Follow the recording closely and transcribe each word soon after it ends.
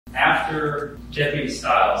After Deputy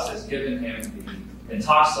Stiles has given him the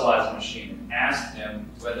intoxilizer machine and asked him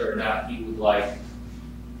whether or not he would like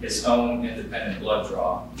his own independent blood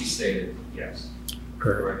draw, he stated yes.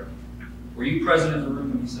 Correct. Were you present in the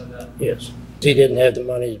room when he said that? Yes. He didn't have the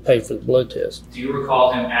money to pay for the blood test. Do you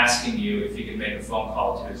recall him asking you if he could make a phone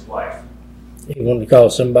call to his wife? He wanted to call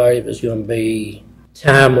somebody that was going to be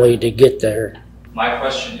timely to get there. My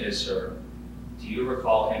question is, sir, do you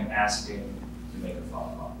recall him asking to make a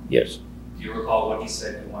phone call? Yes. Do you recall what he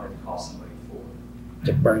said he wanted to call somebody for?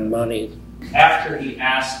 To bring money. After he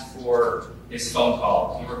asked for his phone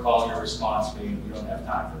call, do you recall your response being, we don't have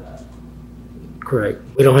time for that? Correct.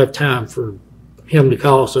 We don't have time for him to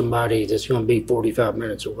call somebody that's going to be 45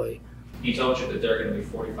 minutes away. He told you that they're going to be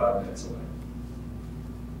 45 minutes away.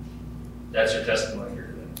 That's your testimony here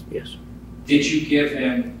today? Yes. Did you give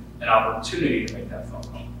him an opportunity to make that phone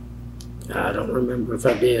call? I don't remember if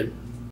I did.